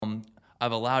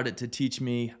I've allowed it to teach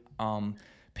me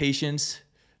patience,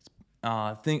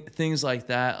 things like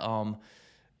that,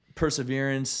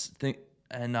 perseverance,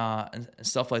 and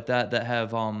stuff like that that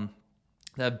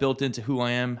have built into who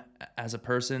I am as a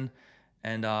person,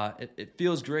 and it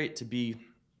feels great to be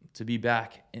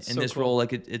back in this role.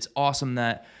 Like it's awesome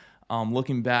that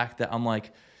looking back that I'm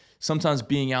like sometimes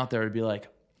being out there to be like,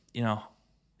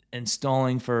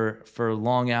 installing for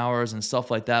long hours and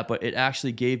stuff like that, but it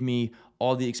actually gave me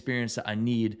all the experience that I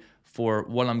need for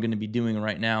what I'm going to be doing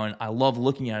right now. And I love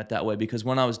looking at it that way, because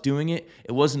when I was doing it,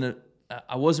 I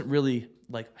wasn't really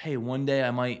like, hey, one day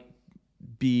I might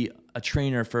be a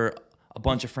trainer for a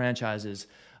bunch of franchises,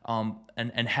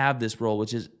 and have this role,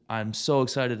 which is, I'm so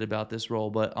excited about this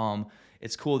role. But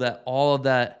it's cool that all of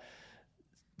that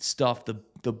stuff,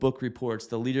 the book reports,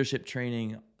 the leadership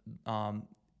training,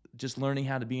 just learning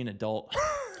how to be an adult.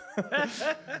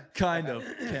 Kind of,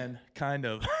 Ken.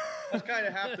 That's kind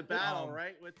of half the battle,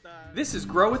 right? This is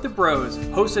Grow with the Bros,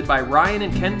 hosted by Ryan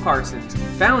and Ken Parsons,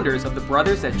 founders of the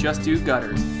Brothers That Just Do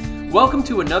Gutters. Welcome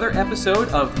to another episode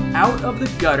of Out of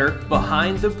the Gutter,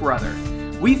 Behind the Brother.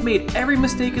 We've made every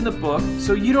mistake in the book,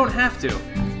 so you don't have to.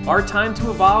 Our time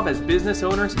to evolve as business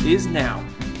owners is now.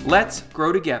 Let's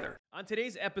grow together. On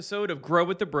today's episode of Grow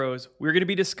with the Bros, we're going to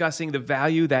be discussing the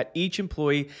value that each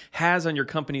employee has on your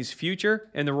company's future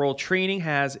and the role training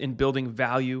has in building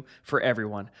value for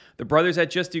everyone. The Brothers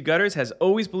That Just Do Gutters has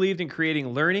always believed in creating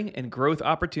learning and growth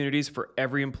opportunities for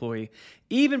every employee,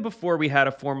 even before we had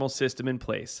a formal system in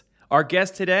place. Our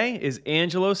guest today is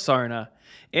Angelo Sarna.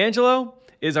 Angelo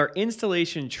is our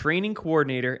installation training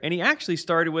coordinator, and he actually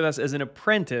started with us as an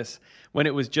apprentice when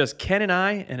it was just Ken and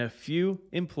I and a few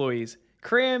employees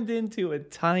crammed into a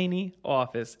tiny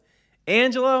office.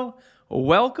 Angelo,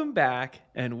 welcome back,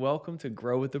 and welcome to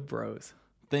Grow with the Bros.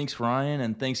 Thanks, Ryan,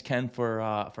 and thanks, Ken,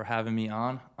 for having me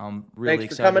on. I'm really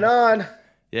Thanks excited. for coming on.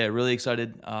 Yeah, really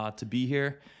excited to be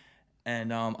here,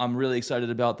 and I'm really excited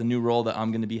about the new role that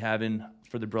I'm going to be having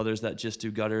for the Brothers That Just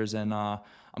Do Gutters, and I'm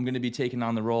going to be taking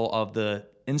on the role of the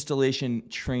installation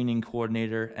training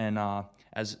coordinator. And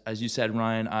as you said,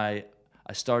 Ryan, I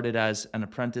started as an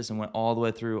apprentice and went all the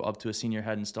way through up to a senior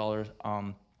head installer.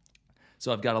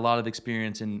 So I've got a lot of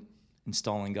experience in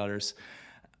installing gutters.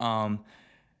 And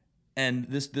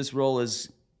this role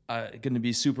is going to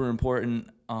be super important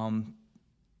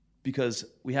because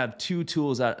we have two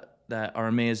tools that are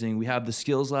amazing. We have the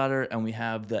skills ladder and we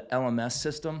have the LMS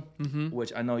system,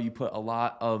 which I know you put a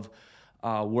lot of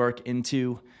work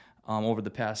into over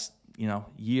the past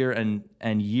year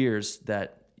and years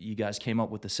that you guys came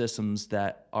up with the systems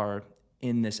that are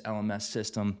in this LMS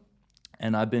system.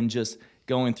 And I've been just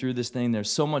going through this thing.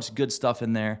 There's so much good stuff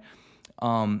in there.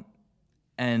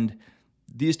 And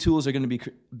these tools are going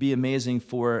to be amazing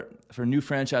for new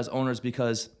franchise owners,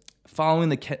 because following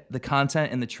the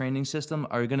content in the training system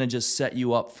are going to just set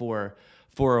you up for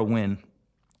a win.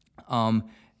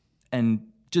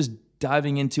 And just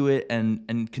diving into it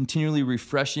and continually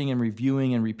refreshing and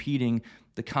reviewing and repeating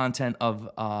the content of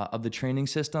the training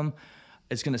system,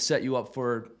 it's going to set you up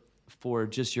for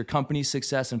just your company's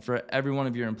success and for every one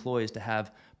of your employees to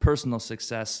have personal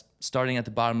success, starting at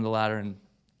the bottom of the ladder and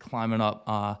climbing up.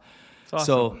 Awesome.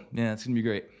 So yeah, it's going to be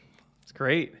great. It's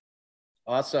great.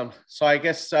 Awesome. So I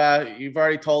guess you've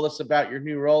already told us about your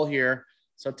new role here.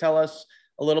 So tell us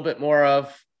a little bit more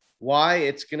of why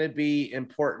it's going to be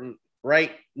important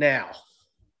right now.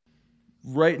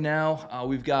 Right now,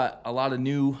 we've got a lot of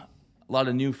new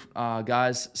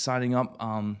guys signing up,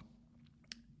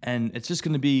 and it's just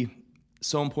going to be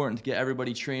so important to get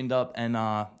everybody trained up and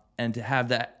to have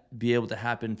that be able to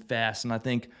happen fast. And I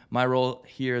think my role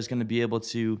here is going to be able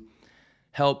to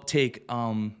help take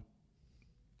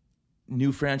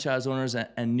new franchise owners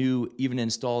and new even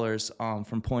installers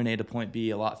from point A to point B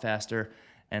a lot faster,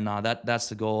 and that's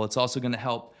the goal. It's also going to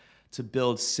help to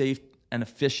build safe and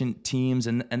efficient teams,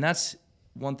 and that's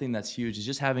one thing that's huge, is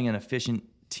just having an efficient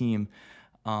team.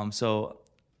 So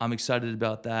I'm excited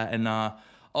about that. And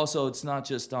also, it's not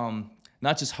just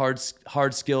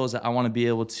hard skills that I want to be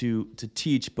able to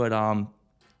teach,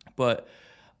 but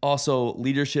also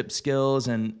leadership skills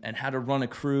and how to run a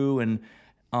crew and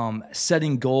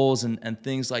setting goals and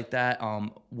things like that.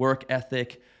 Work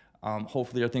ethic,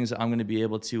 hopefully, are things that I'm going to be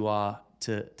able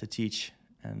to teach.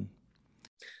 And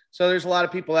so there's a lot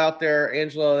of people out there,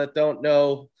 Angelo, that don't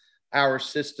know our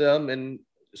system. And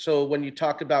so when you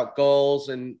talk about goals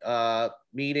and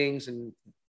meetings and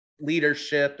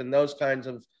leadership and those kinds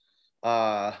of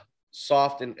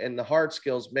soft and the hard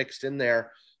skills mixed in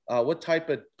there, what type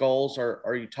of goals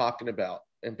are you talking about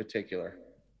in particular?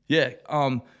 Yeah.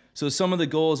 So some of the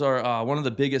goals are one of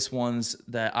the biggest ones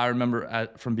that I remember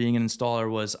from being an installer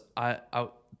was I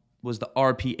was the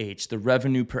RPH, the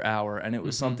revenue per hour, and it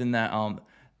was something that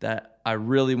that I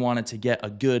really wanted to get a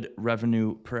good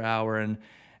revenue per hour,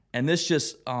 and this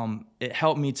just it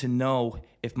helped me to know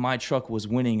if my truck was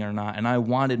winning or not, and I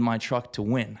wanted my truck to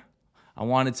win. I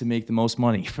wanted to make the most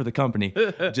money for the company.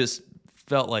 Just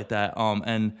felt like that,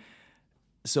 and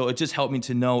so it just helped me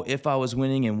to know if I was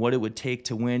winning and what it would take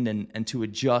to win, and to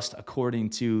adjust according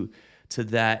to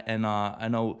that. And I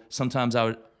know sometimes I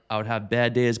would have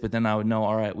bad days, but then I would know,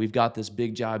 all right, we've got this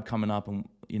big job coming up, and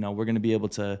we're going to be able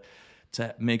to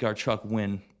make our truck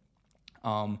win.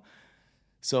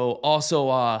 So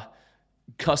also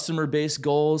customer-based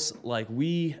goals, like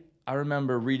I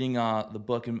remember reading the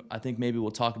book, and I think maybe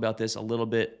we'll talk about this a little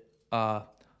bit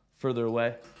further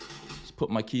away. Just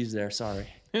put my keys there, sorry.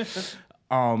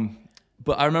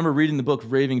 But I remember reading the book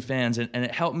Raving Fans, and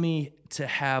it helped me to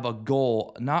have a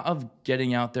goal, not of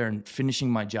getting out there and finishing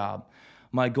my job.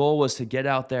 My goal was to get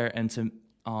out there and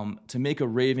to make a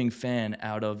raving fan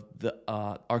out of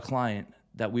our client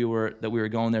that we were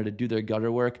going there to do their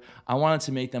gutter work. I wanted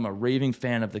to make them a raving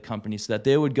fan of the company so that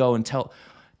they would go and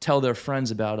tell their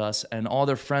friends about us, and all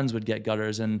their friends would get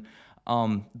gutters, and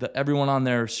everyone on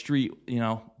their street,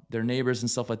 their neighbors and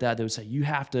stuff like that, they would say, you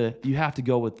have to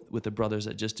go with the brothers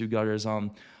that just do gutters.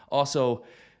 Also,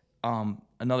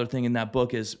 another thing in that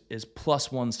book is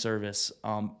 +1 service.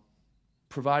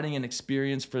 Providing an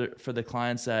experience for the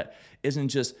clients that isn't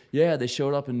just, they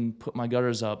showed up and put my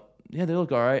gutters up. Yeah, they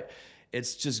look all right.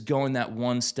 It's just going that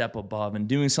one step above and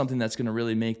doing something that's going to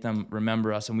really make them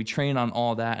remember us. And we train on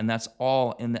all that, and that's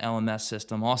all in the LMS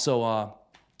system. Also,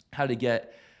 how to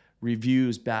get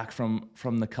reviews back from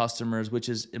the customers, which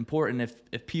is important.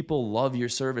 If people love your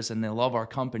service and they love our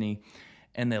company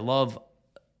and they love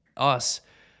us,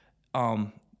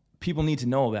 people need to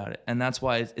know about it. And that's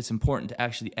why it's important to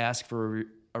actually ask for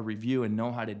a review and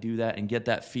know how to do that and get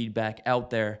that feedback out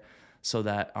there so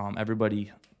that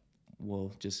everybody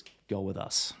will just go with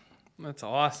us. That's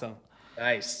awesome.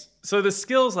 Nice. So the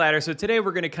skills ladder. So today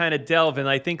we're going to kind of delve in,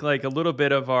 I think, like a little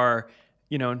bit of our,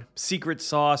 secret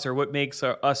sauce, or what makes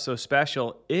us so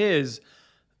special is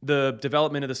the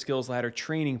development of the skills ladder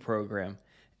training program.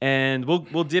 And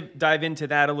we'll dive into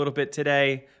that a little bit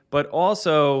today. But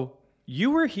also,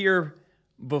 you were here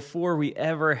before we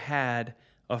ever had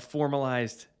a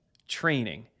formalized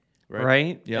training,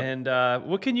 right? Yep. And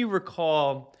what can you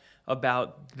recall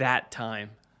about that time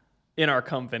in our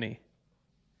company?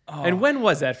 And when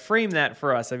was that? Frame that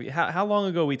for us. I mean, how long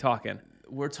ago are we talking?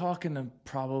 We're talking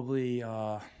probably,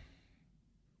 I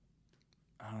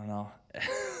don't know.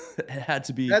 It had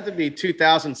to be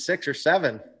 2006 or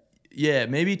 7. Yeah,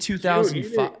 maybe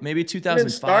 2005, maybe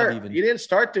 2005 even. You didn't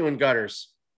start doing gutters.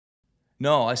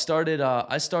 No, I started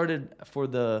for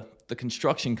the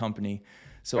construction company.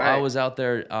 So Right. I was out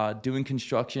there doing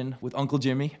construction with Uncle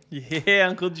Jimmy. Yeah,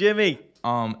 Uncle Jimmy.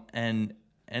 And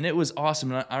it was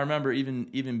awesome. And I remember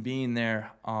even being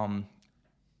there,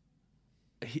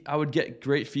 I would get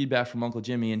great feedback from Uncle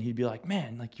Jimmy, and he'd be like,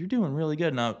 "Man, like you're doing really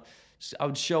good." And I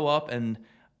would show up, and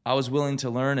I was willing to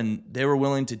learn, and they were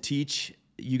willing to teach.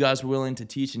 You guys were willing to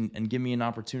teach and give me an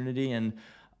opportunity. And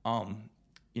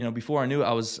before I knew it,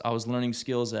 I was learning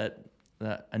skills that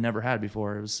I never had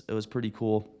before. It was pretty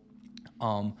cool.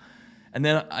 And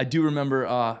then I do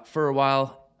remember for a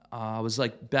while, I was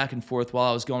like back and forth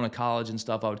while I was going to college and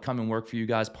stuff. I would come and work for you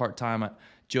guys part-time.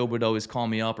 Joe would always call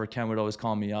me up, or Ken would always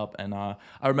call me up. And I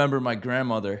remember my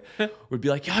grandmother would be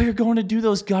like, "Oh, you're going to do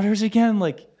those gutters again?"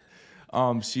 Like,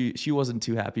 she wasn't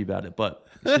too happy about it, but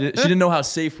she didn't know how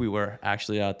safe we were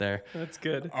actually out there. That's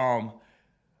good.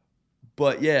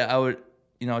 But yeah, I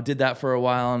did that for a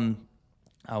while, and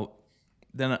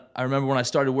then I remember when I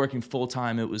started working full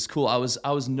time, it was cool. I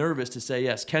was nervous to say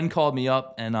yes. Ken called me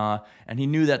up, and he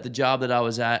knew that the job that I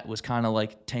was at was kind of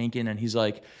like tanking, and he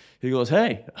goes,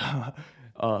 "Hey,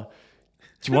 do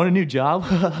you want a new job?"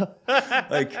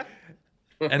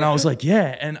 And I was like,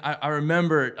 "Yeah." And I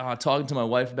remember talking to my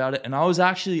wife about it, and I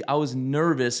was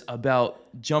nervous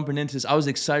about jumping into this. I was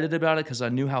excited about it because I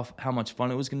knew how much fun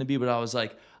it was going to be, but I was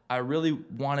like, I really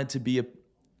wanted to be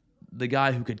the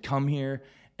guy who could come here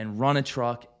and run a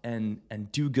truck and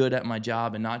do good at my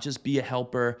job, and not just be a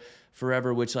helper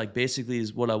forever, which like basically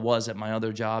is what I was at my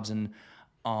other jobs. And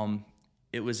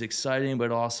it was exciting,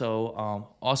 but also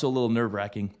a little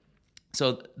nerve-wracking.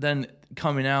 So then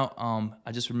coming out,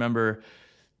 I just remember,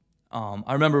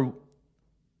 I remember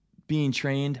being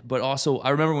trained, but also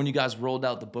I remember when you guys rolled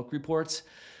out the book reports,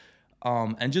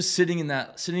 and just sitting in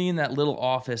that little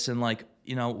office, and like,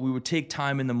 we would take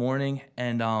time in the morning,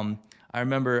 and I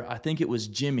remember, I think it was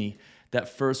Jimmy that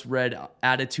first read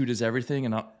Attitude is Everything,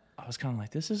 and I was kind of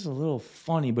like, this is a little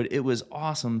funny, but it was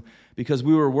awesome because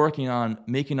we were working on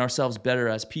making ourselves better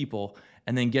as people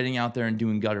and then getting out there and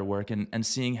doing gutter work and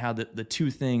seeing how the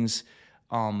two things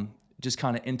just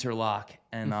kind of interlock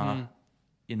and,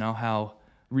 how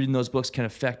reading those books can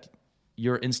affect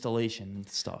your installation and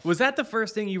stuff. Was that the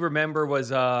first thing you remember was,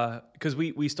 because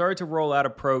we started to roll out a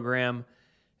program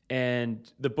and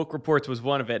the book reports was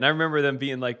one of it. And I remember them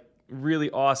being like really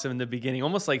awesome in the beginning,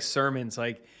 almost like sermons,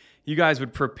 like you guys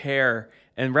would prepare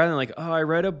and rather than like, oh, I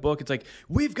read a book, it's like,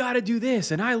 we've got to do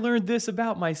this. And I learned this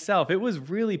about myself. It was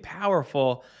really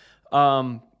powerful.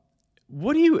 And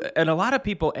a lot of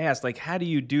people ask, like, how do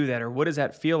you do that? Or what does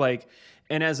that feel like?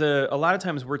 And as a lot of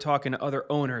times we're talking to other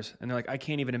owners and they're like, I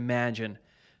can't even imagine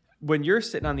when you're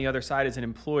sitting on the other side as an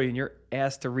employee and you're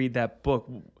asked to read that book.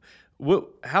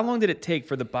 How long did it take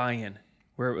for the buy-in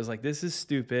where it was like, this is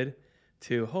stupid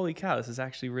to holy cow, this is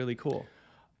actually really cool?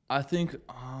 I think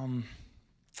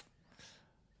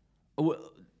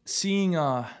seeing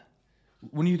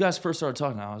when you guys first started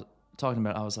talking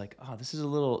about it, I was like, oh, this is a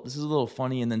little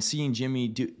funny. And then seeing Jimmy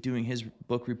doing his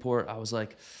book report, I was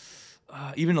like,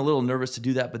 even a little nervous to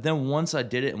do that. But then once I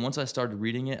did it and once I started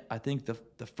reading it, I think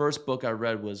the first book I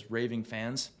read was Raving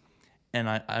Fans. And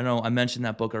I know I mentioned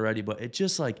that book already, but it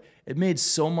just like, it made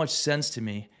so much sense to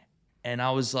me. And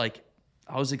I was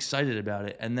excited about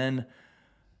it. And then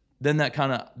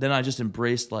I just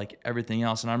embraced like everything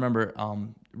else. And I remember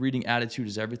reading Attitude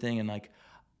is Everything, and like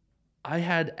I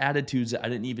had attitudes that I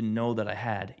didn't even know that I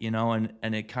had,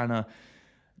 and it kind of,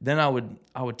 then I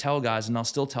would tell guys, and I'll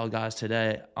still tell guys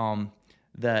today,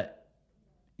 that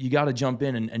you got to jump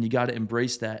in and you got to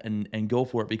embrace that and go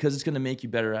for it because it's going to make you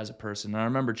better as a person. And I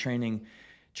remember training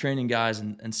guys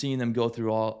and seeing them go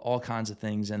through all kinds of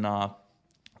things. And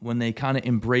when they kind of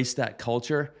embrace that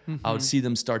culture, I would see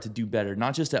them start to do better,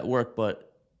 not just at work, but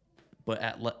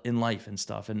in life and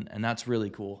stuff. And that's really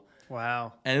cool.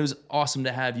 Wow. And it was awesome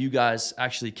to have you guys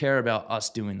actually care about us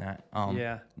doing that,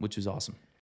 which was awesome.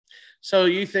 So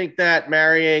you think that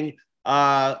marrying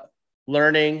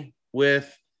learning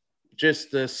with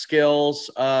just the skills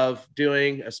of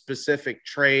doing a specific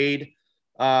trade,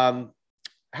 how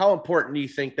important do you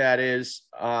think that is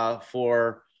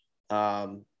for,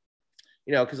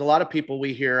 because a lot of people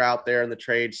we hear out there in the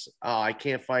trades, I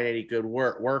can't find any good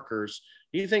workers.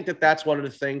 Do you think that that's one of the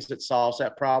things that solves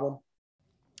that problem?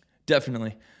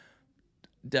 Definitely,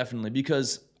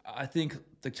 because I think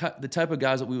the type of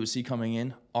guys that we would see coming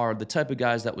in are the type of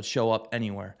guys that would show up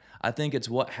anywhere. I think it's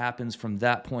what happens from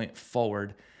that point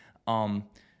forward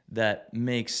that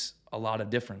makes a lot of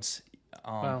difference.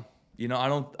 Wow.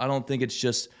 I don't think it's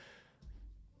just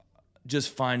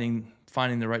finding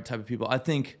the right type of people. I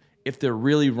think if they're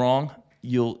really wrong,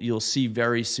 you'll see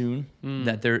very soon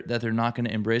that they're not going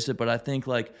to embrace it. But I think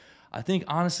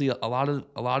honestly, a lot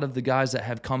of the guys that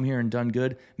have come here and done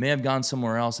good may have gone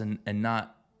somewhere else and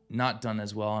not done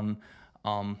as well. And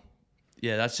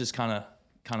that's just kind of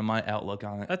my outlook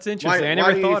on it. That's interesting. I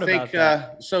never thought about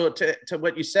that. So to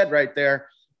what you said right there,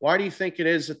 why do you think it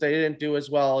is that they didn't do as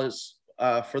well as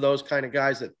for those kind of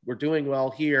guys that were doing well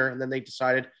here, and then they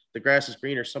decided the grass is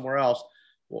greener somewhere else?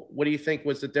 What do you think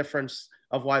was the difference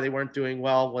of why they weren't doing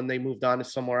well when they moved on to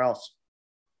somewhere else?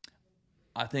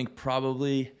 I think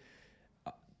probably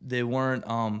they weren't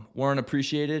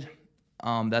appreciated.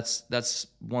 That's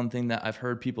one thing that I've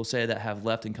heard people say that have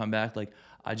left and come back. Like,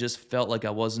 I just felt like I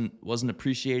wasn't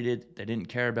appreciated. They didn't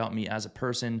care about me as a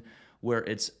person, where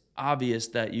it's obvious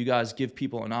that you guys give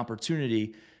people an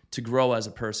opportunity to grow as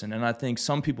a person. And I think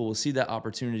some people will see that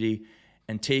opportunity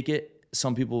and take it.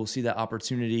 Some people will see that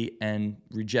opportunity and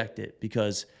reject it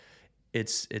because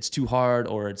it's too hard,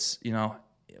 or it's,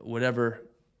 whatever,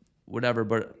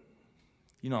 but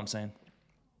you know what I'm saying?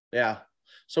 Yeah.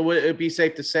 So would it be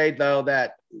safe to say, though,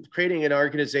 that creating an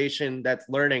organization that's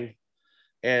learning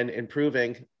and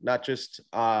improving, not just,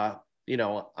 on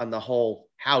the whole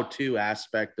how-to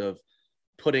aspect of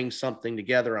putting something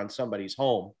together on somebody's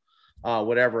home,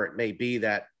 whatever it may be,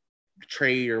 that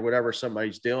trade or whatever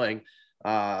somebody's doing,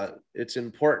 it's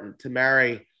important to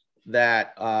marry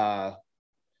that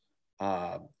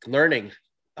learning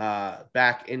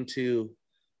back into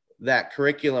that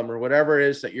curriculum or whatever it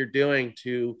is that you're doing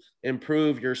to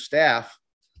improve your staff.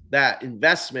 That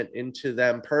investment into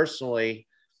them personally,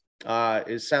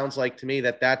 it sounds like to me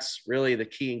that that's really the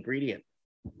key ingredient.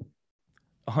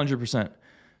 100%.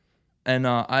 And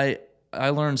I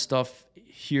learned stuff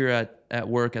here at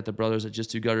work at the Brothers that Just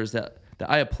Do Gutters that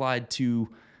I applied to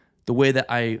the way that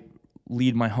I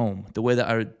lead my home, the way that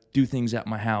I do things at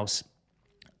my house,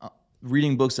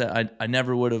 reading books that I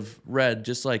never would have read,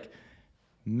 just like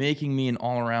making me an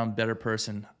all-around better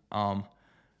person.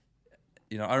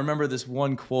 You know, I remember this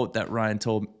one quote that Ryan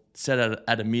said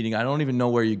at a meeting. I don't even know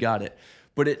where you got it,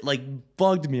 but it like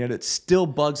bugged me, and it still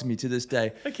bugs me to this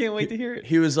day. I can't wait to hear it.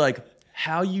 He was like,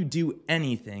 how you do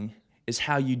anything is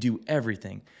how you do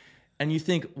everything. And you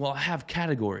think, well, I have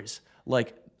categories.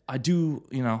 Like I do,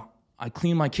 you know, I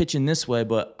clean my kitchen this way,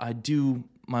 but I do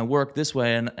my work this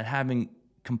way, and having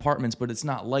compartments, but it's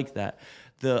not like that.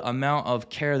 The amount of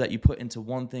care that you put into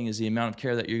one thing is the amount of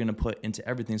care that you're going to put into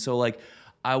everything. So like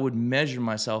I would measure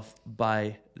myself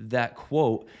by that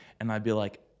quote, and I'd be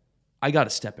like, I got to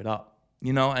step it up,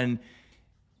 you know? And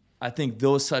I think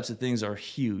those types of things are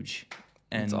huge.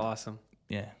 And That's awesome.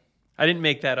 Yeah. I didn't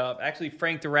make that up. Actually,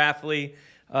 Frank DeRaffley,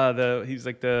 he's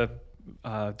like the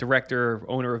director,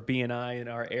 owner of BNI in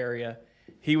our area.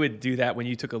 He would do that when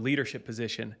you took a leadership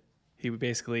position. He would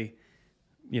basically,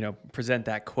 you know, present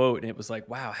that quote, and it was like,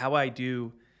 wow, how I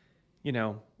do, you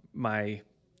know, my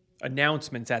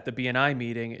announcements at the BNI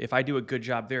meeting. If I do a good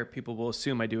job there, people will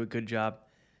assume I do a good job.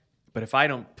 But if I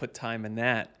don't put time in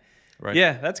that, Right.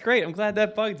 Yeah, that's great. I'm glad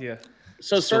that bugged you.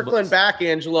 So circling back,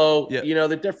 Angelo, Yeah. you know,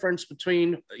 the difference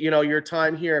between, you know, your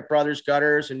time here at Brothers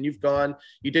Gutters, and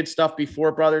you did stuff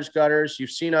before Brothers Gutters.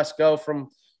 You've seen us go from,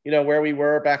 you know, where we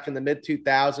were back in the mid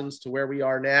 2000s to where we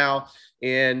are now.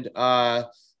 And,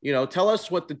 you know, tell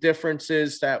us what the difference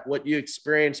is, that what you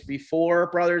experienced before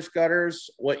Brothers Gutters,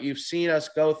 what you've seen us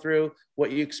go through,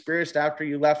 what you experienced after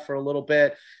you left for a little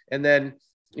bit. And then,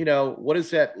 you know, what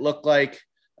does that look like?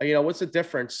 You know, what's the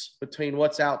difference between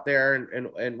what's out there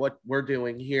and what we're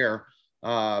doing here?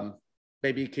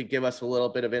 Maybe you could give us a little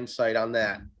bit of insight on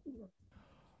that.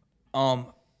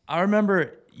 I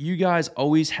remember you guys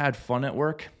always had fun at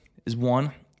work is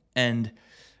one. And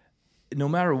no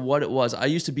matter what it was, I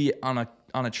used to be on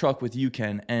a truck with you,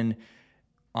 Ken, and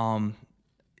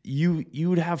you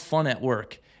would have fun at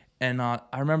work. And I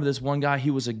remember this one guy,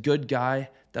 he was a good guy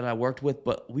that I worked with,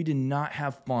 but we did not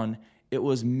have fun. It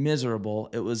was miserable.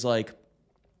 It was like,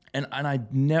 and I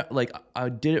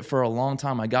did it for a long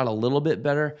time. I got a little bit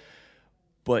better,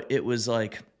 but it was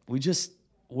like,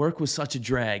 work was such a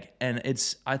drag. And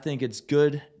I think it's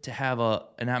good to have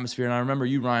an atmosphere. And I remember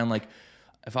you, Ryan, like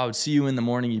if I would see you in the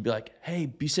morning, you'd be like, hey,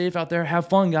 be safe out there. Have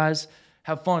fun, guys.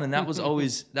 Have fun. And that was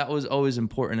always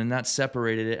important, and that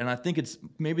separated it. And I think it's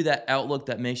maybe that outlook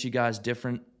that makes you guys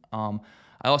different.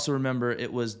 I also remember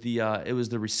it was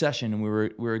the recession, and we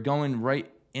were going right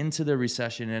into the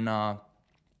recession, and I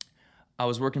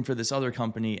was working for this other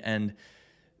company, and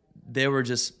they were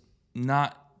just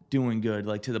not doing good,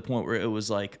 like to the point where it was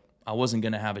like I wasn't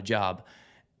gonna have a job.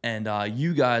 And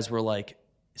you guys were like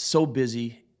so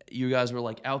busy. You guys were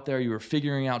like out there. You were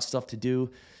figuring out stuff to do,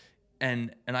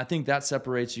 and I think that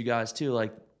separates you guys too.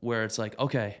 Like where it's like,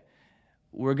 okay,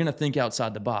 we're gonna think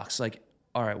outside the box. Like,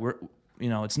 all right,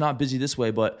 it's not busy this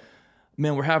way, but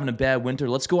man, we're having a bad winter.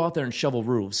 Let's go out there and shovel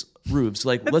roofs.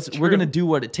 Like we're going to do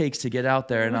what it takes to get out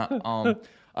there. And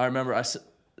I remember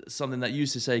something that you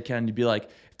used to say, Ken, you'd be like,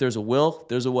 if there's a will,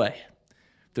 there's a way.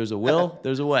 If there's a will,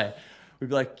 there's a way. We'd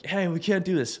be like, hey, we can't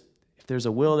do this. If there's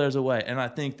a will, there's a way. And I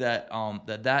think that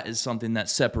that is something that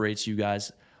separates you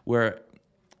guys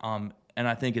and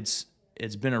I think it's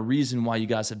been a reason why you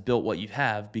guys have built what you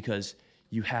have, because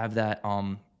you have that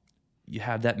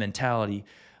mentality.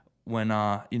 When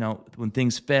when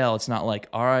things fail, it's not like,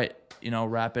 all right,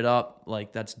 wrap it up,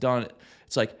 like that's done.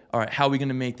 It's like, all right, how are we going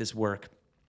to make this work?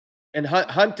 And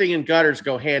hunting and gutters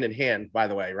go hand in hand, by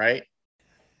the way, right?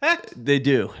 They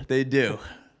do.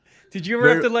 Did you ever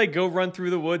have to like go run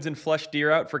through the woods and flush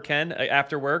deer out for Ken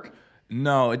after work?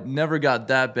 No, it never got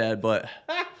that bad, but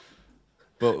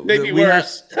maybe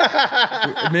worse.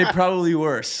 Probably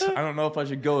worse. I don't know if I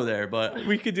should go there, but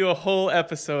we could do a whole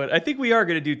episode. I think we are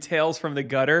going to do Tales from the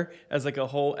Gutter as like a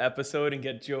whole episode and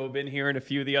get Job in here and a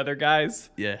few of the other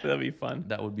guys. Yeah, that'd be fun.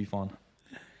 That would be fun.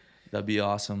 That'd be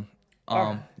awesome.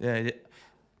 Right. Yeah,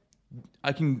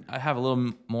 I have a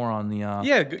little more on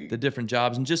the different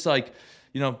jobs, and just like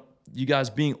you guys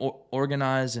being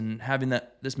organized and having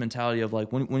this mentality of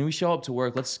like when we show up to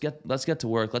work, let's get to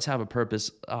work. Let's have a purpose.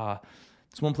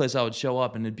 It's one place I would show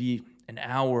up and it'd be an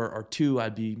hour or two.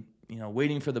 I'd be,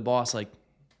 waiting for the boss, like,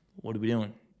 what are we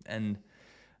doing? And,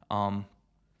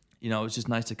 it's just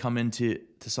nice to come into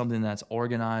something that's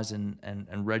organized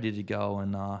and ready to go.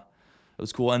 And it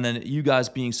was cool. And then you guys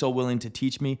being so willing to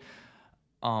teach me,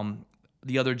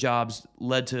 the other jobs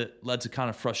led to kind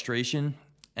of frustration.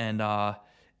 And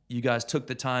you guys took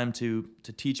the time to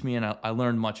teach me, and I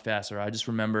learned much faster. I just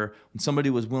remember when somebody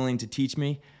was willing to teach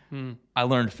me, I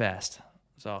learned fast.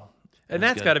 So, and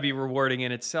that's got to be rewarding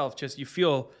in itself. Just you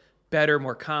feel better,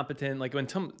 more competent. Like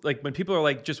when people are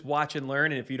like just watch and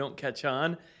learn, and if you don't catch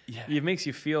on, it makes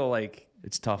you feel like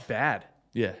it's tough. Bad.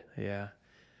 Yeah. Yeah.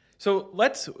 So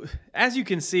as you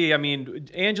can see, I mean,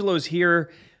 Angelo's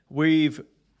here. We've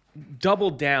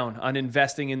doubled down on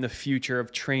investing in the future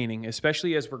of training,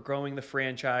 especially as we're growing the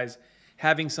franchise,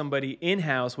 having somebody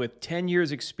in-house with 10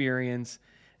 years experience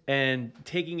and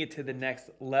taking it to the next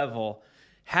level.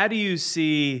 How do you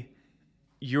see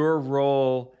your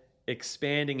role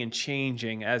expanding and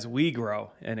changing as we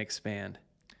grow and expand?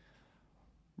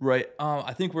 Right.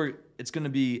 I think it's going to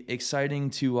be exciting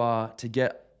to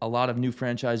get a lot of new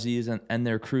franchisees and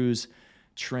their crews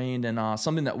trained. And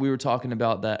something that we were talking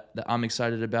about that I'm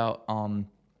excited about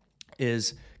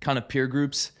is kind of peer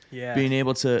groups. Yeah. Being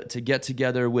able to get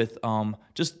together with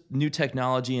just new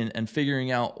technology and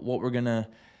figuring out what we're going to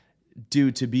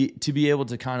do to be able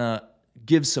to kind of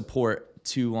give support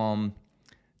to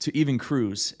even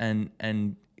crews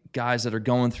and guys that are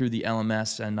going through the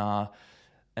LMS.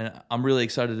 And I'm really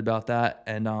excited about that.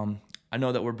 And I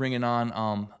know that we're bringing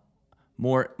on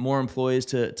more employees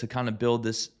to kind of build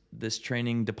this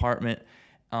training department,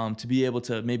 to be able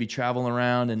to maybe travel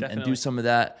around and do some of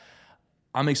that.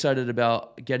 I'm excited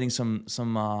about getting some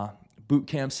boot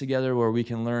camps together where we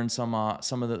can learn some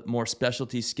of the more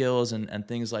specialty skills and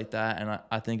things like that. And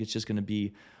I think it's just going to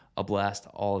be a blast,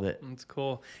 all of it. That's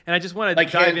cool. And I just want to like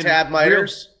hand tab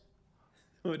miters.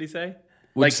 What did he say?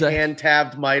 Like hand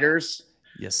tabbed miters.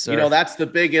 Yes, sir. You know, that's the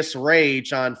biggest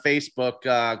rage on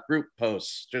Facebook group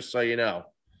posts, just so you know.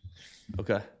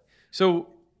 Okay. So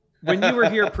when you were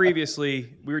here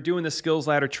previously, we were doing the Skills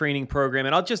Ladder training program,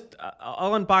 and I'll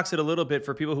unbox it a little bit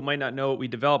for people who might not know what we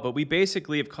developed, but we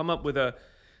basically have come up with a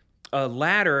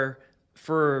ladder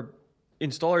for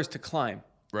installers to climb.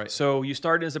 Right. So you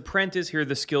start as an apprentice. Here are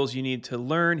the skills you need to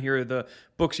learn. Here are the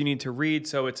books you need to read.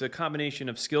 So it's a combination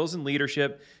of skills and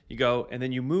leadership. You go, and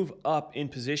then you move up in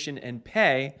position and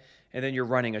pay, and then you're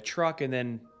running a truck, and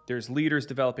then there's leaders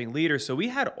developing leaders. So we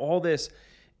had all this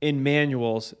in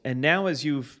manuals, and now as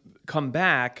you've come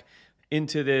back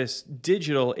into this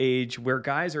digital age where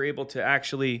guys are able to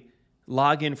actually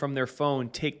log in from their phone,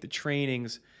 take the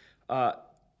trainings,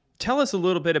 tell us a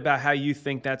little bit about how you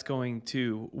think that's going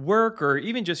to work, or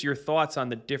even just your thoughts on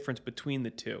the difference between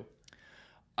the two.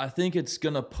 I think it's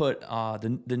going to put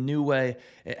the new way.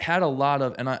 It had a lot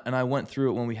of, and I went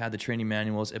through it when we had the training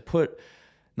manuals. But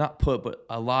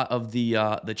a lot of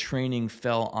the training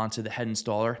fell onto the head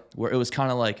installer, where it was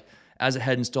kind of like, as a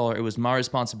head installer, it was my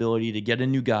responsibility to get a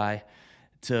new guy,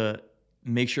 to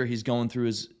make sure he's going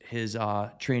through his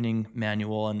training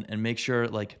manual and make sure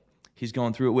like he's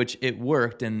going through it, which it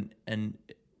worked, and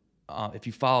if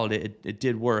you followed it, it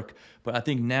did work. But I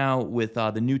think now with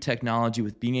the new technology,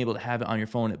 with being able to have it on your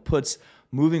phone, it puts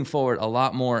moving forward a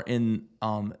lot more in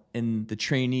the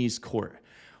trainees' court,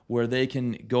 where they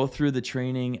can go through the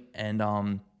training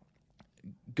and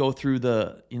go through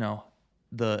the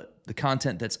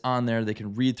content that's on there. They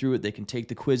can read through it. They can take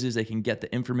the quizzes. They can get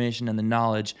the information and the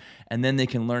knowledge, and then they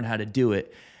can learn how to do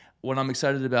it. What I'm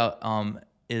excited about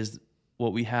is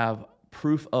what we have,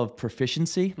 proof of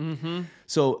proficiency. Mm-hmm.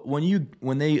 So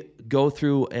when they go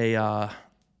through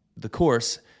the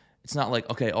course, it's not like,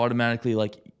 okay, automatically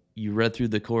like you read through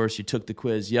the course, you took the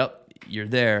quiz, yep, you're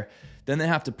there. Then they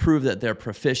have to prove that they're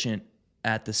proficient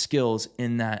at the skills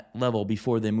in that level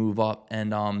before they move up.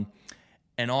 And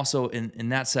also in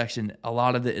that section, a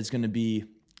lot of it is going to be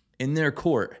in their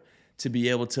court to be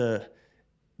able to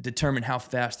determine how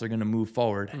fast they're going to move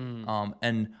forward.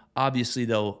 And obviously,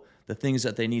 though, the things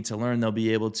that they need to learn, they'll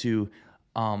be able to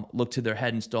look to their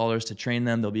head installers to train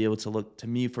them. They'll be able to look to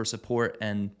me for support,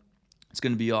 and it's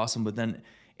going to be awesome. But then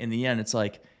in the end, it's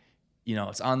like,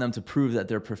 it's on them to prove that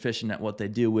they're proficient at what they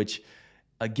do, which,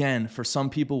 again, for some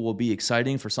people will be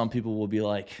exciting. For some people will be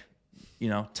like,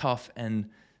 tough, and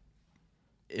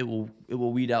it will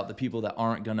weed out the people that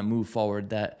aren't going to move forward,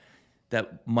 that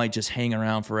might just hang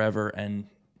around forever and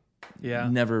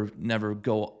never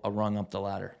go a rung up the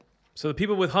ladder. So the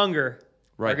people with hunger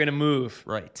are going to move.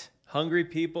 Right. Hungry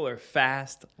people are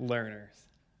fast learners.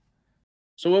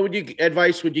 So what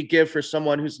advice would you give for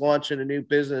someone who's launching a new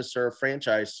business or a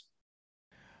franchise?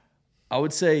 I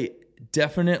would say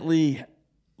definitely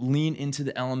lean into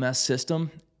the LMS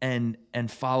system and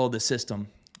follow the system.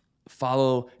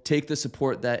 Take the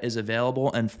support that is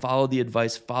available and follow the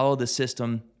advice, follow the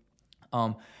system.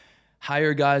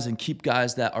 Hire guys and keep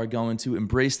guys that are going to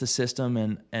embrace the system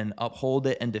and uphold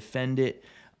it and defend it.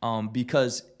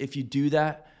 Because if you do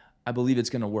that, I believe it's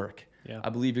going to work. Yeah. I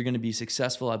believe you're going to be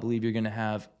successful. I believe you're going to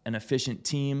have an efficient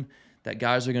team, that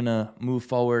guys are going to move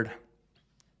forward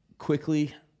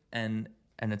quickly, and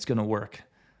it's going to work.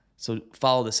 So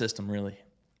follow the system, really.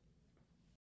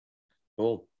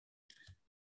 Cool.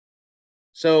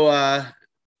 So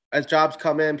as jobs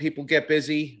come in, people get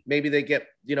busy. Maybe they get,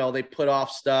 they put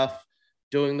off stuff,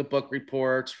 doing the book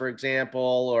reports, for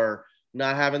example, or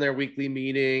not having their weekly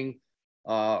meeting,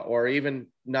 or even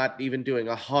not even doing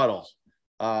a huddle.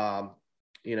 What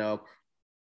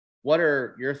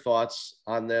are your thoughts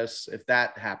on this if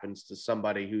that happens to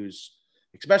somebody who's,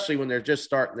 especially when they're just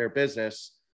starting their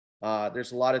business?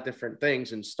 There's a lot of different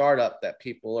things in startup that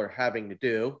people are having to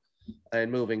do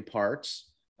and moving parts.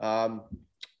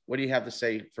 What do you have to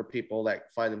say for people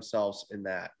that find themselves in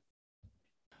that?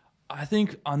 I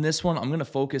think on this one, I'm going to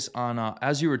focus on,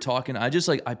 as you were talking, I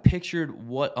pictured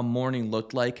what a morning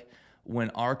looked like when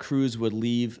our crews would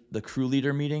leave the crew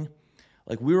leader meeting.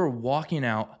 Like we were walking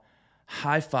out,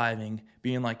 high-fiving,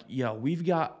 being like, yo, we've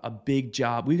got a big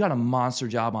job. We've got a monster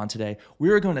job on today. We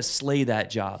are going to slay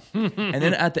that job. And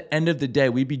then at the end of the day,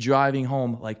 we'd be driving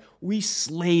home like, we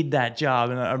slayed that job.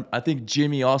 And I think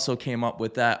Jimmy also came up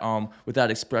with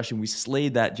that expression, we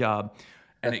slayed that job.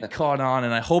 And it caught on,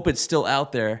 and I hope it's still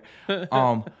out there.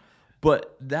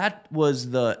 But that was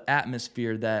the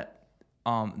atmosphere that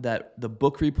the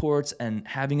book reports and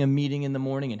having a meeting in the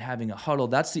morning and having a huddle,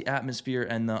 that's the atmosphere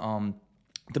and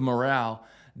the morale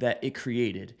that it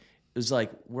created. It was like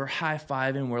we're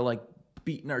high-fiving, we're like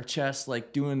beating our chests,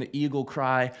 like doing the eagle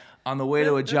cry on the way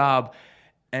to a job.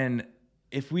 And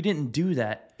if we didn't do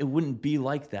that, it wouldn't be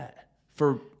like that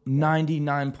for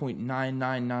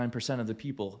 99.999% of the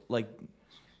people. Like,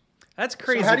 that's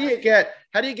crazy. So how do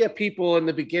you get people in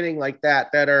the beginning like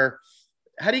that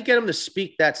how do you get them to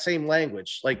speak that same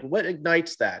language? Like what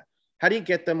ignites that? How do you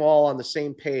get them all on the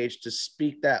same page to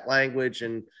speak that language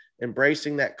and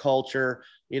embracing that culture,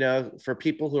 for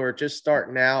people who are just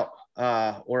starting out,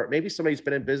 or maybe somebody's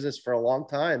been in business for a long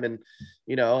time and,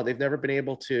 they've never been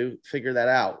able to figure that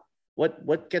out.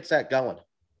 What gets that going?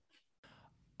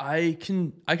 I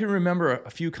can remember a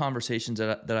few conversations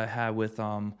that I had with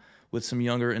some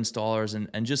younger installers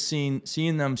and just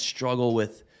seeing them struggle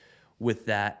with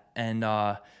that. And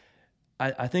I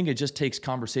think it just takes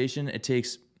conversation. It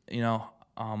takes,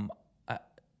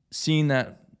 seeing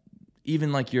that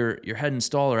even like your head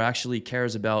installer actually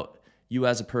cares about you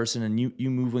as a person and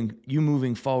you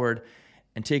moving forward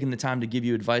and taking the time to give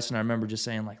you advice. And I remember just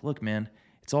saying like, look, man,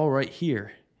 it's all right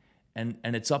here. And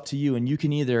it's up to you. And you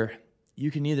can either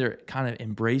kind of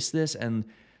embrace this and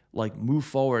like move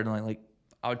forward. And like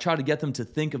I would try to get them to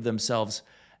think of themselves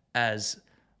as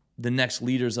the next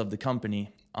leaders of the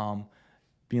company,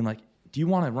 being like, do you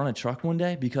want to run a truck one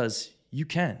day? Because you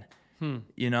can,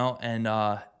 and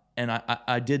I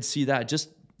did see that just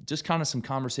kind of some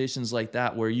conversations like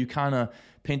that where you kind of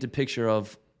paint a picture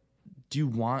of, do you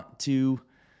want to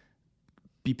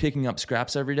be picking up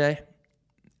scraps every day,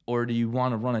 or do you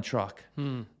want to run a truck,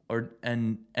 or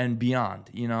and beyond,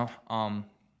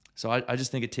 So I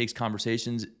just think it takes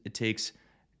conversations. It takes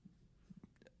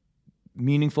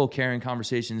meaningful, caring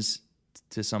conversations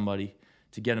to somebody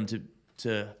to get them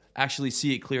to actually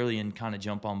see it clearly and kind of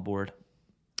jump on board.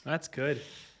 That's good.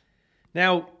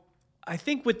 Now, I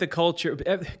think with the culture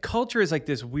is like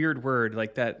this weird word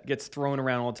like that gets thrown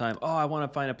around all the time. Oh, I want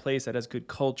to find a place that has good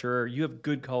culture. You have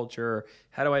good culture.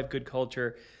 How do I have good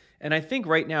culture? And I think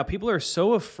right now people are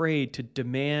so afraid to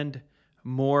demand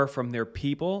more from their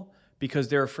people because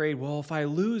they're afraid, well, if I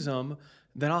lose them,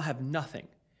 then I'll have nothing.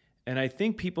 And I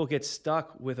think people get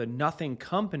stuck with a nothing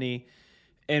company.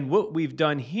 And what we've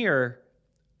done here,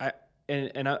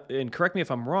 and correct me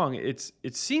if I'm wrong,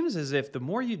 it seems as if the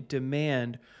more you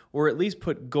demand or at least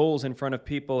put goals in front of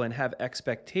people and have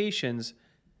expectations,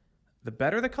 the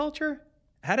better the culture?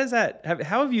 How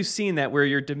have you seen that where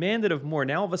you're demanded of more?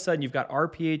 Now all of a sudden you've got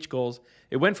RPH goals.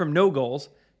 It went from no goals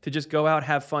to just go out,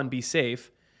 have fun, be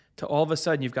safe, to all of a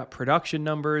sudden you've got production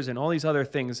numbers and all these other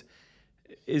things.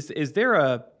 Is there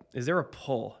a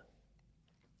pull?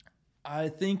 I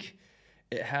think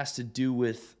it has to do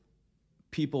with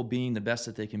people being the best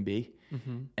that they can be,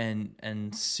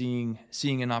 and seeing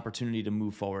an opportunity to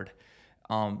move forward.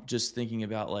 Just thinking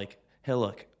about like, hey,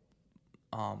 look,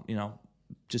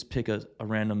 just pick a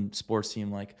random sports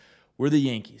team. Like, we're the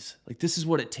Yankees. Like, this is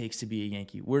what it takes to be a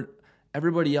Yankee.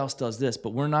 Everybody else does this,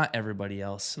 but we're not everybody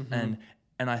else. And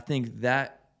I think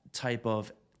that type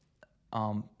of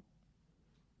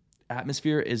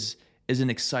atmosphere is an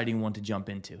exciting one to jump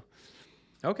into.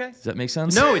 Okay. Does that make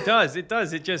sense? No, it does. It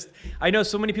does. I know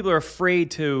so many people are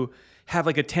afraid to have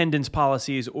like attendance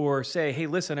policies or say, hey,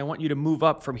 listen, I want you to move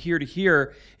up from here to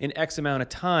here in X amount of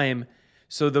time.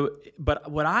 But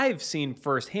what I've seen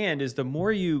firsthand is the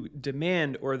more you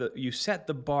demand or you set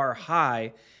the bar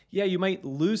high, yeah, you might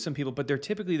lose some people, but they're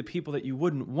typically the people that you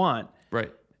wouldn't want.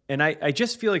 Right. And I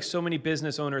just feel like so many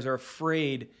business owners are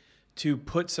afraid to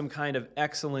put some kind of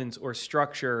excellence or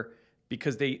structure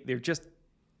because they just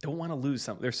don't want to lose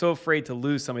something. They're so afraid to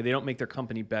lose somebody, they don't make their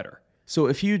company better. So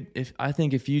if you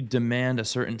demand a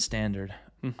certain standard,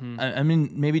 I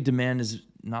mean, maybe demand is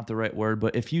not the right word,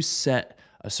 but if you set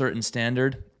a certain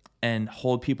standard and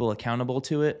hold people accountable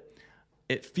to it,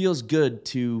 it feels good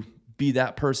to be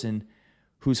that person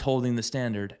who's holding the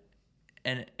standard.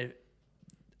 And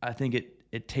I think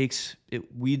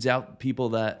it weeds out people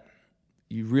that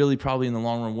you really probably in the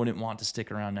long run wouldn't want to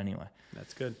stick around anyway.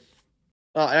 That's good.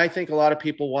 And I think a lot of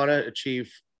people want to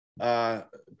achieve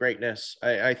greatness.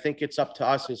 I think it's up to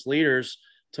us as leaders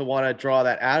to want to draw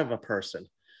that out of a person,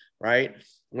 right?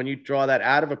 When you draw that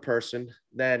out of a person,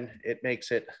 then it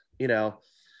makes it,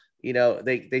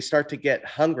 they start to get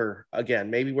hunger again,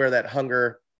 maybe where that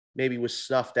hunger maybe was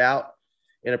snuffed out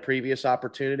in a previous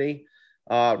opportunity.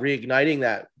 Reigniting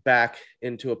that back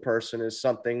into a person is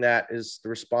something that is the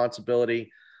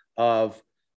responsibility of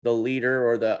the leader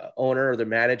or the owner or the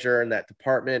manager in that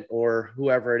department or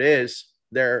whoever it is.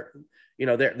 They're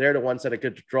the ones that are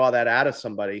good to draw that out of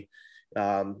somebody.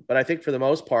 But I think for the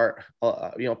most part,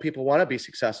 people want to be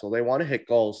successful. They want to hit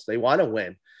goals. They want to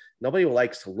win. Nobody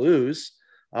likes to lose.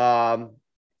 And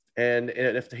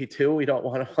if they do, we don't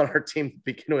want to on our team to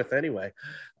begin with anyway.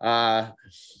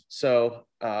 So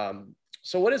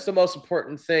what is the most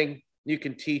important thing you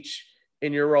can teach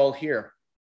in your role here?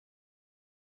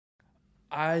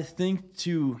 I think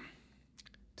to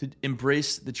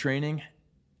embrace the training,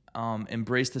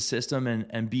 embrace the system,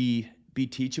 and be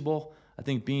teachable. I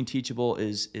think being teachable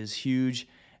is huge,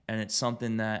 and it's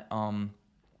something that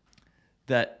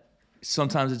that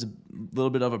sometimes it's a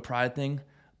little bit of a pride thing,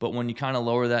 but when you kind of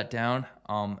lower that down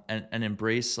and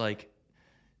embrace like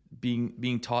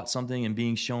being taught something and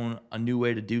being shown a new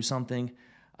way to do something,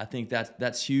 I think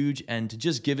that's huge. And to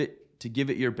just give it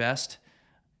your best,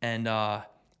 and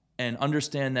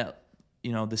understand that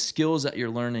the skills that you're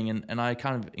learning, and I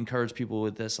kind of encourage people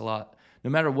with this a lot.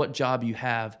 No matter what job you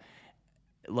have,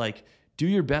 like, do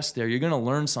your best there. You're going to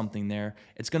learn something there.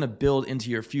 It's going to build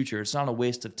into your future. It's not a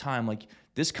waste of time. Like,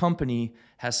 this company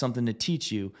has something to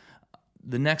teach you.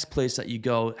 The next place that you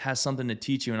go has something to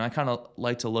teach you. And I kind of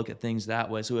like to look at things that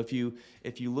way. So if you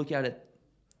look at it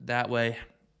that way,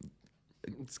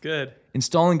 it's good.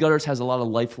 Installing gutters has a lot of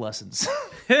life lessons.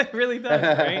 It really does,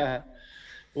 right?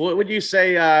 What would you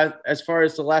say as far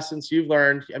as the lessons you've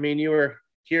learned? I mean, you were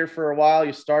here for a while.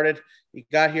 You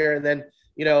got here, and then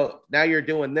now you're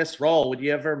doing this role. Would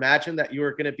you ever imagine that you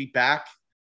were going to be back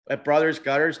at Brothers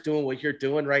Gutters doing what you're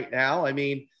doing right now? I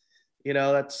mean,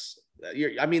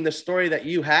 the story that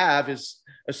you have is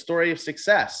a story of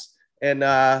success. And,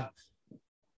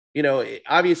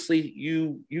 obviously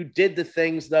you did the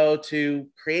things though to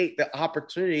create the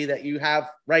opportunity that you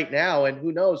have right now, and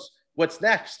who knows what's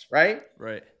next, right?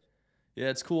 Right. Yeah,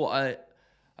 it's cool. I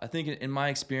think in my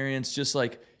experience, just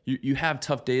like you have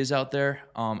tough days out there.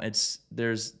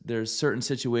 There's certain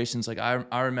situations, like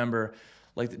I remember,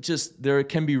 like, just there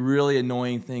can be really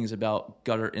annoying things about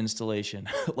gutter installation.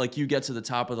 Like, you get to the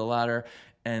top of the ladder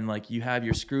and like you have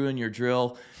your screw in your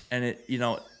drill and it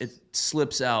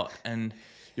slips out and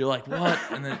you're like, what?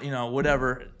 And then,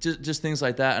 whatever, just things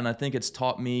like that. And I think it's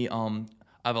taught me,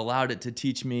 I've allowed it to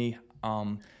teach me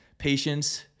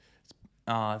patience,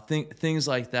 things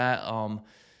like that,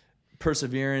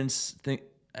 perseverance,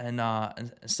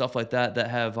 and stuff like that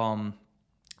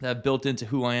have built into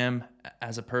who I am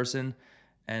as a person.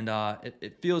 And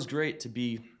it feels great to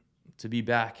be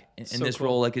back in this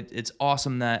role. Like, it's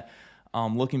awesome that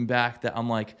looking back, that I'm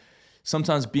like,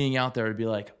 sometimes being out there to be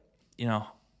like,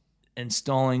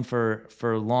 installing for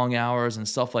long hours and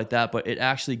stuff like that, but it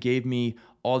actually gave me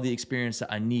all the experience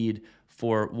that I need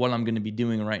for what I'm going to be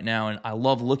doing right now. And I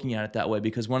love looking at it that way,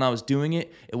 because when I was doing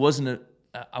it, I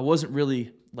wasn't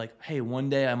really like, hey, one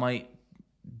day I might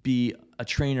be a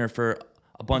trainer for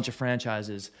a bunch of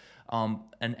franchises,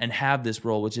 and have this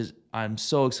role, which is, I'm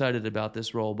so excited about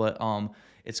this role. But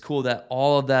it's cool that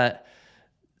all of that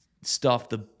stuff,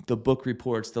 the book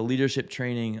reports, the leadership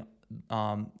training,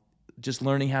 just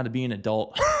learning how to be an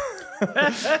adult,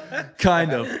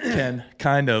 kind of.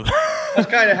 That's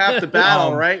kind of half the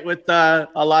battle, right? With a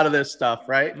lot of this stuff,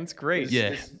 right? That's great.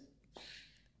 Yeah.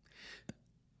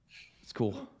 It's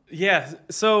cool. Yeah.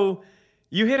 So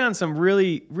you hit on some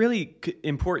really, really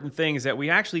important things that we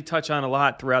actually touch on a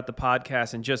lot throughout the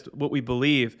podcast, and just what we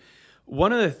believe.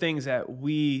 One of the things that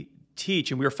we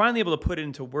teach, and we were finally able to put it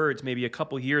into words maybe a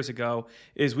couple years ago,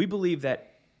 is we believe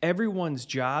that everyone's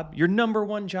job, your number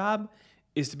one job,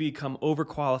 is to become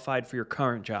overqualified for your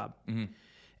current job. Mm-hmm.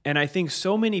 And I think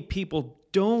so many people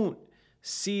don't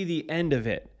see the end of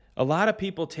it. A lot of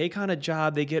people take on a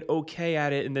job, they get okay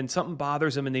at it, and then something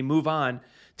bothers them and they move on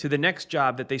to the next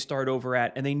job that they start over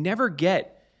at, and they never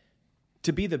get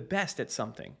to be the best at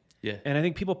something. Yeah. And I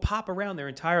think people pop around their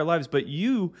entire lives, but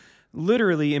you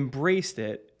literally embraced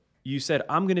it. You said,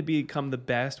 I'm going to become the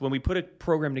best. When we put a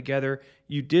program together,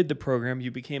 you did the program.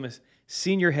 You became a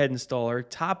senior head installer,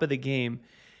 top of the game,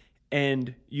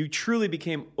 and you truly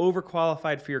became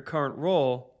overqualified for your current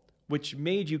role, which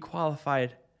made you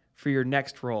qualified for your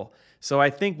next role. So I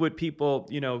think what people,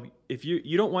 if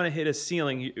you don't want to hit a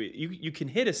ceiling, you can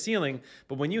hit a ceiling,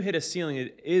 but when you hit a ceiling,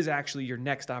 it is actually your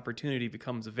next opportunity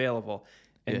becomes available.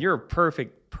 And you're a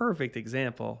perfect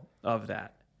example of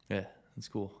that. Yeah, that's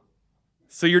cool.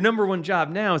 So your number one job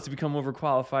now is to become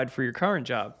overqualified for your current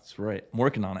job. That's right. I'm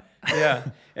working on it. Yeah.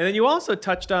 And then you also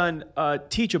touched on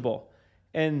teachable.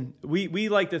 And we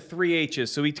like the 3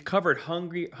 H's. So we covered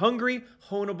hungry,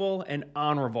 honeable, and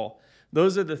honorable.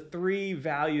 Those are the 3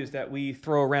 values that we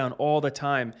throw around all the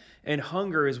time. And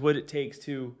hunger is what it takes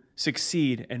to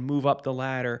succeed and move up the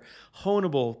ladder.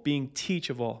 Honeable, being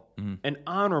teachable. Mm-hmm. And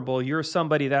honorable, you're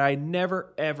somebody that I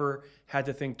never, ever had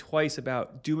to think twice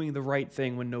about doing the right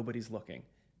thing when nobody's looking.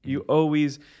 Mm-hmm. You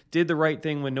always did the right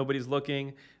thing when nobody's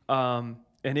looking.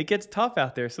 And it gets tough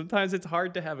out there. Sometimes it's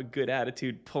hard to have a good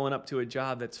attitude pulling up to a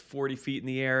job that's 40 feet in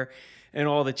the air and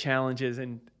all the challenges.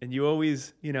 And you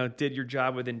always, did your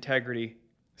job with integrity.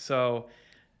 So,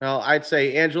 well, I'd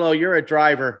say, Angelo, you're a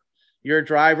driver. You're a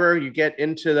driver. You get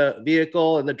into the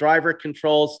vehicle and the driver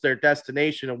controls their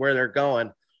destination and where they're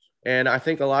going. And I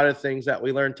think a lot of things that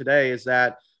we learned today is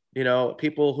that,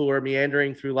 people who are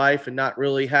meandering through life and not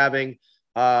really having,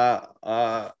 a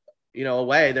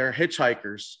way, they're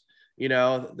hitchhikers. The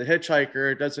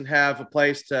hitchhiker doesn't have a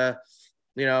place to,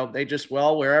 they just,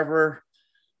 wherever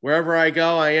I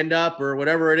go, I end up, or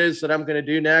whatever it is that I'm going to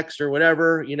do next or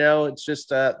whatever, it's just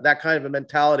that kind of a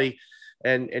mentality.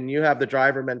 And you have the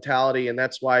driver mentality, and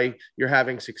that's why you're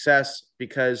having success,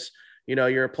 because,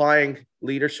 you're applying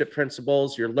leadership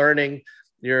principles, you're learning,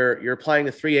 you're applying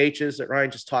the 3 H's that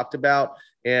Ryan just talked about.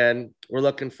 And we're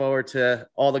looking forward to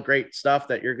all the great stuff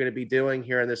that you're going to be doing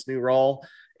here in this new role.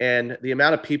 And the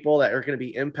amount of people that are going to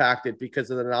be impacted because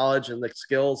of the knowledge and the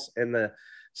skills and the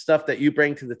stuff that you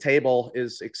bring to the table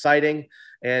is exciting.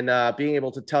 And being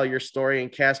able to tell your story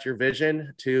and cast your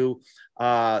vision to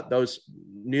those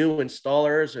new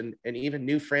installers and even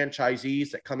new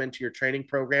franchisees that come into your training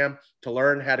program to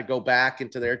learn how to go back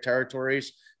into their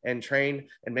territories and train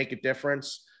and make a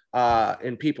difference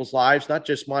in people's lives, not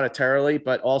just monetarily,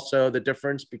 but also the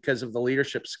difference because of the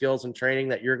leadership skills and training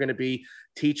that you're going to be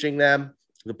teaching them,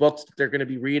 the books that they're going to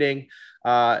be reading.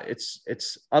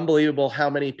 It's unbelievable how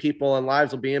many people and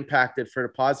lives will be impacted for the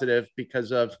positive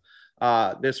because of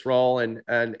this role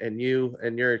and you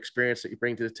and your experience that you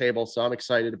bring to the table. So I'm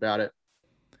excited about it.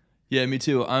 Yeah, me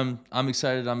too. I'm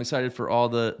excited. I'm excited for all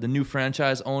the new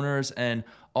franchise owners, and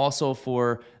also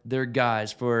for their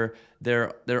guys, for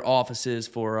their offices,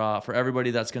 for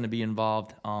everybody that's going to be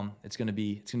involved. It's going to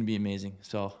be amazing.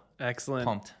 So excellent.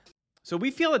 Pumped. So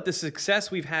we feel that the success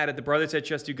we've had at the Brothers That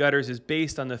Just Do Gutters is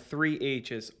based on the 3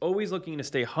 H's, always looking to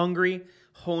stay hungry,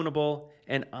 honeable,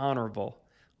 and honorable.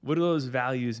 What do those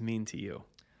values mean to you?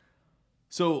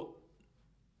 So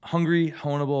hungry,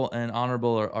 honeable, and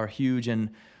honorable are huge. And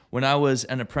when I was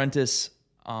an apprentice,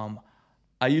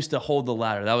 I used to hold the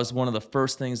ladder. That was one of the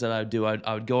first things that I would do.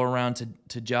 I would go around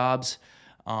to jobs,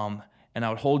 and I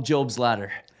would hold Job's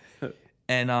ladder.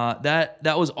 And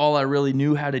that was all I really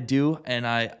knew how to do, and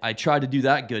I tried to do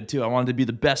that good too. I wanted to be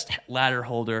the best ladder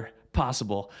holder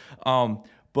possible,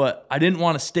 but I didn't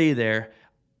want to stay there.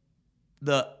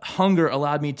 The hunger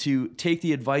allowed me to take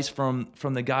the advice from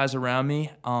the guys around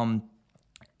me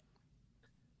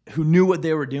who knew what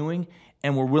they were doing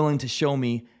and were willing to show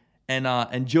me.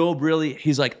 And Job really,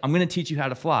 he's like, I'm going to teach you how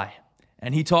to fly,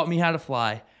 and he taught me how to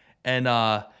fly. And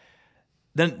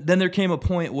then there came a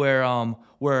point where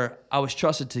I was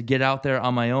trusted to get out there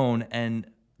on my own, and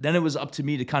then it was up to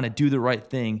me to kind of do the right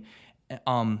thing.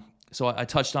 So I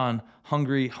touched on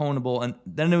hungry, honeable, and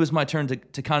then it was my turn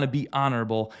to kind of be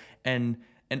honorable. And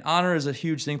honor is a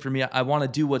huge thing for me. I want to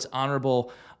do what's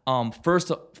honorable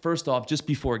first off, just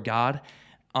before God,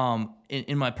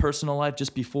 in my personal life,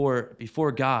 just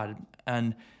before God.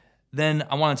 And then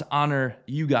I wanted to honor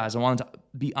you guys. I wanted to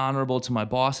be honorable to my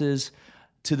bosses,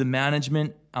 to the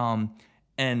management.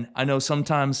 And I know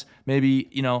sometimes maybe,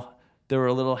 there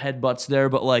were little headbutts there,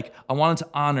 but like I wanted to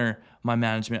honor my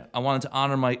management. I wanted to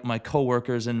honor my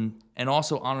coworkers and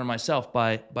also honor myself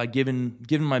by giving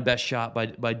my best shot,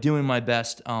 by doing my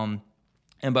best, and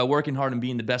by working hard and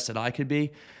being the best that I could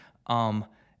be, and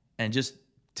just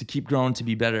to keep growing to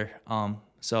be better.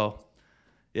 So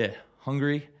yeah,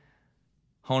 hungry,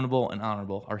 honeable, and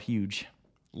honorable are huge.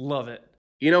 Love it.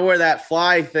 You know where that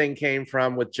fly thing came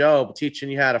from with Joe teaching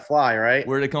you how to fly, right?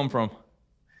 Where'd it come from?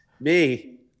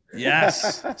 Me.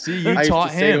 Yes. See, you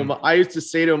taught him. I used to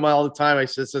say to him all the time.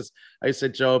 I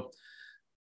said, Joe,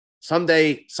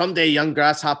 someday, young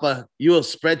grasshopper, you will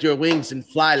spread your wings and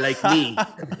fly like me.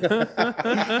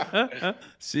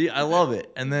 See, I love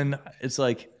it. And then it's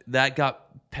like that got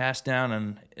passed down,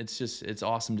 and it's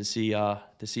awesome to see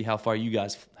how far you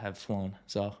guys have flown.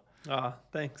 So,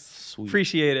 thanks. Sweet.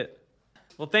 Appreciate it.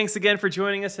 Well, thanks again for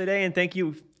joining us today, and thank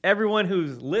you everyone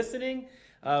who's listening.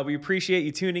 We appreciate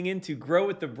you tuning in to Grow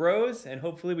with the Bros, and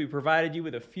hopefully we provided you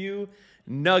with a few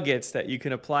nuggets that you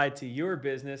can apply to your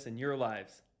business and your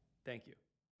lives. Thank you.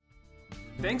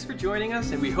 Thanks for joining us,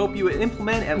 and we hope you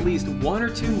implement at least 1 or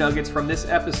 2 nuggets from this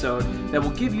episode that will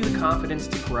give you the confidence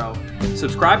to grow.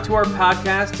 Subscribe to our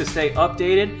podcast to stay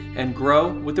updated and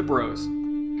grow with the bros.